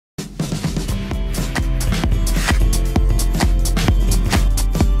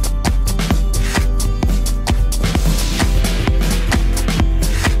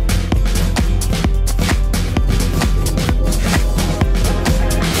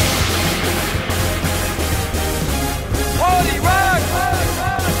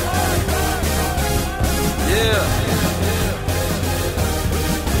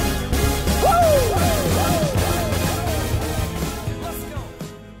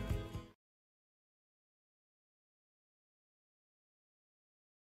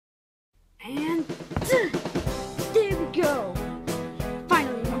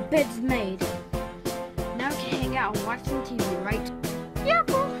bed's made. Now we can hang out and watch some TV, right? Yeah,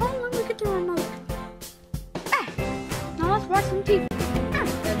 bro. Hold on, look at the remote. Now let's watch some TV.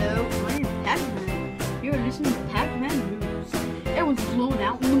 Hello, my name is Pac-Man. You're listening to Pac-Man News. Everyone's blown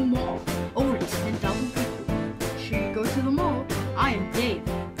out in the mall. Over 10,000 people. Should you go to the mall? I am Dave.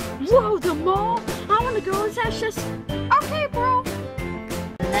 Whoa, the mall? I want to go. That's just... Okay, bro.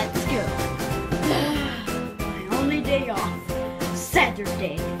 Let's go. My only day off.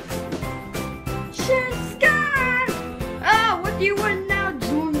 Saturday. Sky! Oh, what do you want now,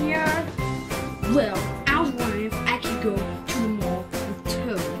 Junior? Well, I was wondering if I could go to the mall with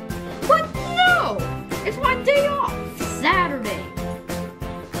Toad. But no! It's my day off. Saturday.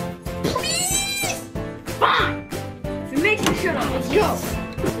 Please! Fine! If it makes you shut up, let's go.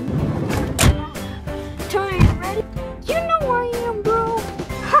 Tony, ready? You know where I am, bro.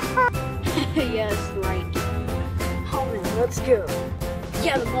 Yes, right. Oh man, let's go.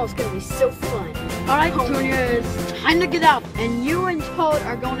 Yeah, the mall's gonna be so fun. Alright, Junior, it's time to get out. And you and Toad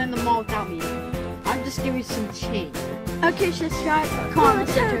are going in the mall without me. I'll just give you some change. Okay, Shy, come on,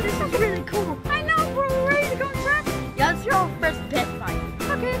 let's go. This is really cool. I know, bro. We're ready to go inside. Yeah, let's go first Best Buy.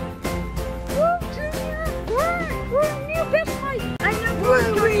 Okay. Whoa, Junior. We're near Best Buy. I know,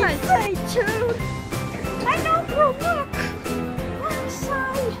 bro. We're inside, Toad. I know, bro. Look. We're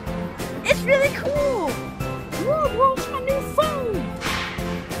inside. It's really cool. Whoa, bro, it's my new phone.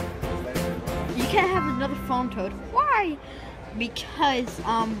 You can't have another phone, Toad. Why? Because,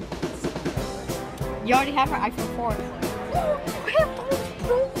 you already have our iPhone 4. Oh, you have those,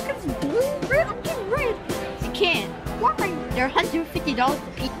 bro. Look at this blue, red. I'm getting red. You can't. Why? They're $150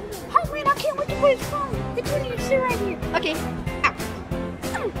 a piece. Oh, man, I can't wait to play this phone. The Junior, sit right here. Okay. Ow.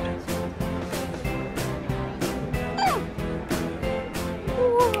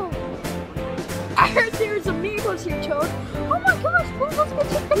 Whoa. I heard there's amigos here, Toad. Oh my gosh, bro, let's go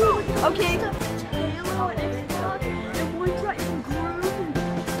check them out. Okay. Halo and Xbox, and one's right in Groove,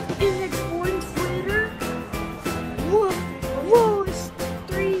 and next one's Twitter. Whoa, whoa, it's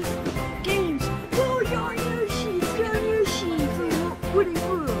 3 games. Whoa, Yarn Yoshi from Woody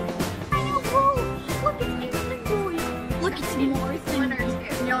World. I know, bro. Look at everything, boy. Look at some more winners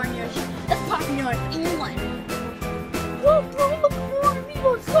and Yarn Yoshi. That's popping on England. Whoa, bro, look more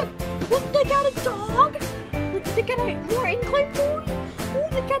amigos. Look, they got a dog. Look, they got a more England boy. Oh,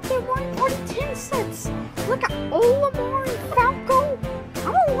 they got their Mario Party 10 sets. Look at Olimar and Falco. I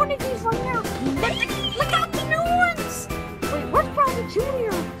want one of these right now. Look out the new ones. Wait, what's Brother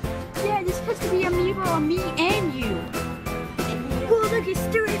Junior? Yeah, this is supposed to be amiibo on me and you. Whoa, look at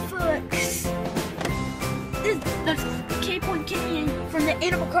Stewie Fox. That's K-Point Canyon from the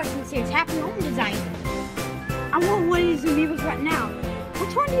Animal Crossing series. Happy Home Design. I want one of these amiibos right now.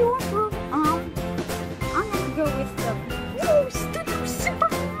 Which one do you want, bro? I'm gonna go with the Super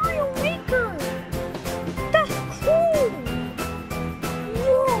Mario Maker. That's cool.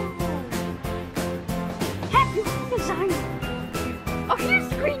 Whoa. Happy Home Design. Oh, here's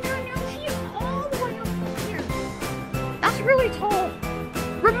the green Yoshi all the way up here. That's really tall.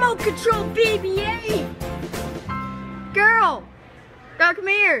 Remote control BB-8. Girl, come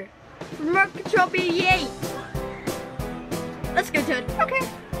here. Remote control BB-8. Let's go, Toad. Okay.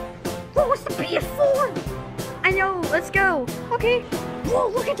 Whoa, what's the PS4? I know, let's go. Okay. Whoa,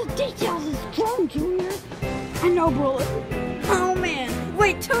 look at the details of this drone, Junior. I know, bro. Oh, man.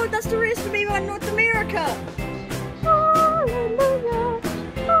 Wait, Toad, that's the race to be on North America. Hallelujah.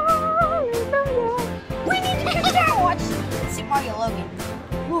 Hallelujah. We need to get that watch. Let's see Mario Logan.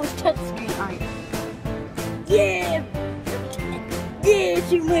 Whoa, it's touchscreen. Alright. Yeah. Yeah,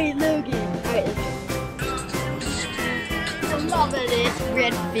 it's your Mario Logan. Alright, let's go. Love it, it's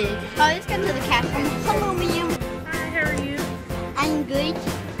red big. Let's go to the cafe. Hello, ma'am. Hi, how are you? I'm good.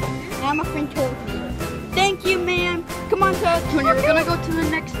 Now my friend told me. Thank you, ma'am. Come on, Toad. Junior, we're gonna go to the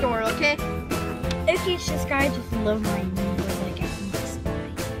next store, okay? Okay, it's just guy. I just love my amiibos that I got from Best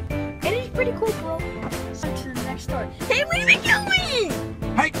Buy. It is pretty cool, bro. Let's go to the next store. Hey, where are we going?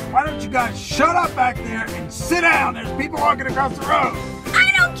 Hey, why don't you guys shut up back there and sit down? There's people walking across the road.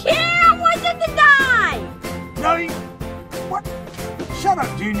 I don't care. I want them to die. No, you... What? Shut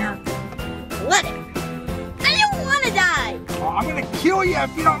up, Junior. Whatever. I don't want to die. Oh, I'm gonna kill you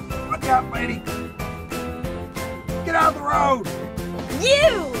if you don't... Watch out, lady. Get out of the road.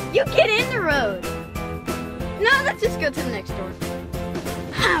 You get in the road. No, let's just go to the next door.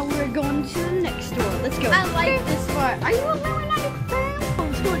 We're going to the next store. Let's go. I like this part. Are you a Illuminati fan?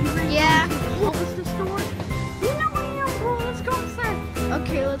 Yeah. What was the store? You know what I am, bro. Let's go inside.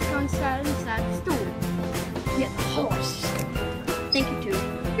 Okay, let's go inside the store. Get the horse. Thank you, too.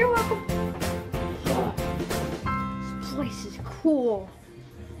 You're welcome. This place is cool.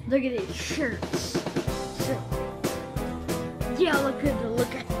 Look at these shirts. So, yeah, look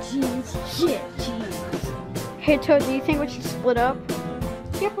at jeans. Yeah, jeans. Hey Toad, do you think we should split up?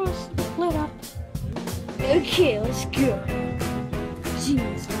 Yeah, we'll split up. Okay, let's go.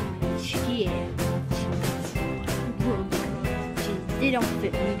 Jeans lines, yeah. Jeans. They don't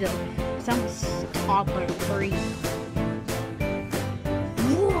fit me though, because I'm a toddler free.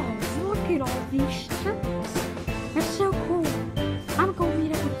 Whoa, look at all these shirts. They're so cool. I'm gonna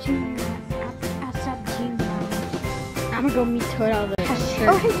meet up with Junior outside the jean lounge. I'm gonna go meet Toad out of the shirt.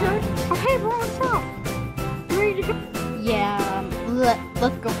 Oh, hey Toad. Oh, hey bro, what's up? You ready to go? Yeah,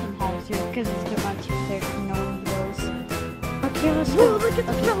 let's go from home soon, because it's too much there for no one knows. Okay, let's go. Look at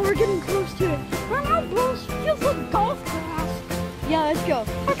the hill, we're getting close to it. I know, bro, it feels like golf grass. Yeah, let's go.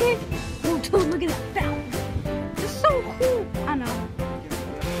 Okay. Oh, Toad, look at that fountain. It's so cool. I know.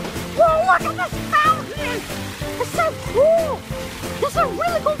 Whoa, look at this fountain. It's so cool. This is a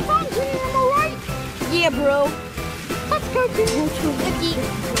really cool fountain, am I right? Yeah, bro. Let's go to Cookie.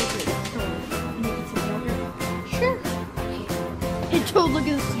 Sure. Hey, Toad, look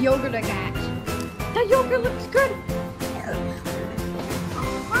at this yogurt I got. That yogurt looks good.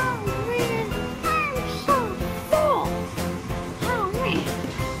 Oh, man. I'm so full. Oh, man.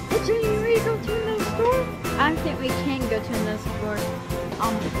 Hey, Jenny, you ready to go to another store? I think we can go to another store.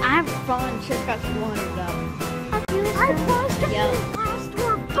 I have fun. Just got 200 up. Okay, let's go. Last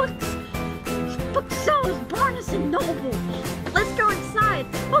store of books. Booksellers, Barnes and Noble. Let's go inside.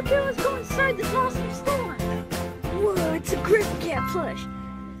 Okay, let's go inside this awesome store. Whoa, it's a Griffin Cat plush.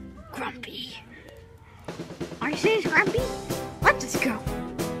 Grumpy. Are you saying it's Grumpy? Let's just go.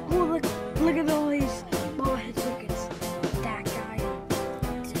 Oh, look at all these ballhead tickets. That guy.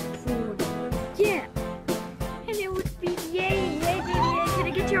 Yeah. And it would be yay, baby. Can I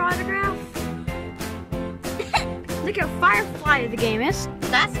get your autograph? Look how Firefly the game is.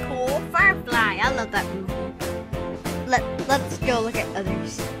 That's cool. Firefly. I love that movie. Let's go look at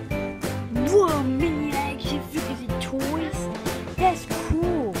others. Whoa, mini action figures and toys. That's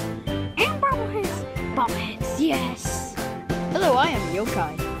cool. And bobbleheads. Bobbleheads, yes. Hello, I am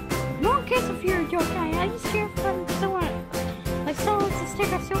Yokai. No one cares if you're a yokai. I just care from someone. Like someone to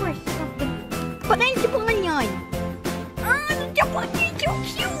stick a sword or something. But then the bunny on. Oh, the bunny is so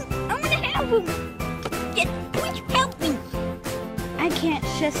cute. I want to have him. Please help me. I can't.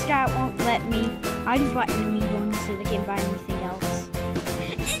 Scott won't let me. I just bought an amiibo so they can't buy anything else.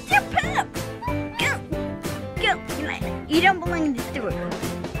 It's a pup. Go. Go. You don't belong in the store.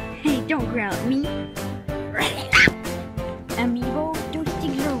 Hey, don't growl at me. Amiibo, don't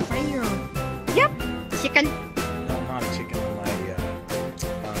stick your radio. Yep. Chicken. No, I'm not a chicken.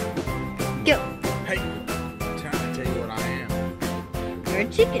 Go. Hey, I'm trying to tell you what I am. You're a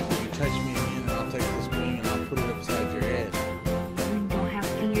chicken. You touch me again and I'll take this wing and I'll put it upside your head. You don't have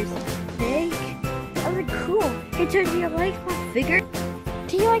fingers big. Oh, they're cool. Hey, Toad, do you like my figure?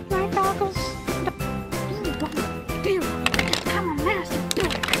 Do you like my goggles? I'm a master. Do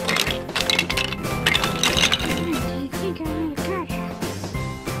you think I made a cat house?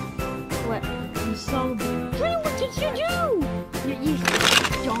 What? You saw the... What did you do? You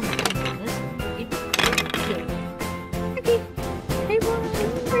don't do this. Okay. Hey, well, are you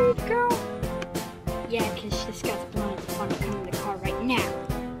ready to go? Yeah, because this guy's blowing the fun to come in the car right now.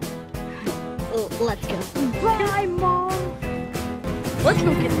 Oh, let's go. Bye, Mom. Let's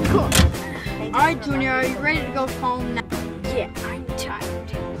go get the car. Alright, Junior, are you ready to go home now? Yeah, I'm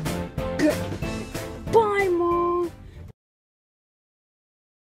tired. Good. Bye,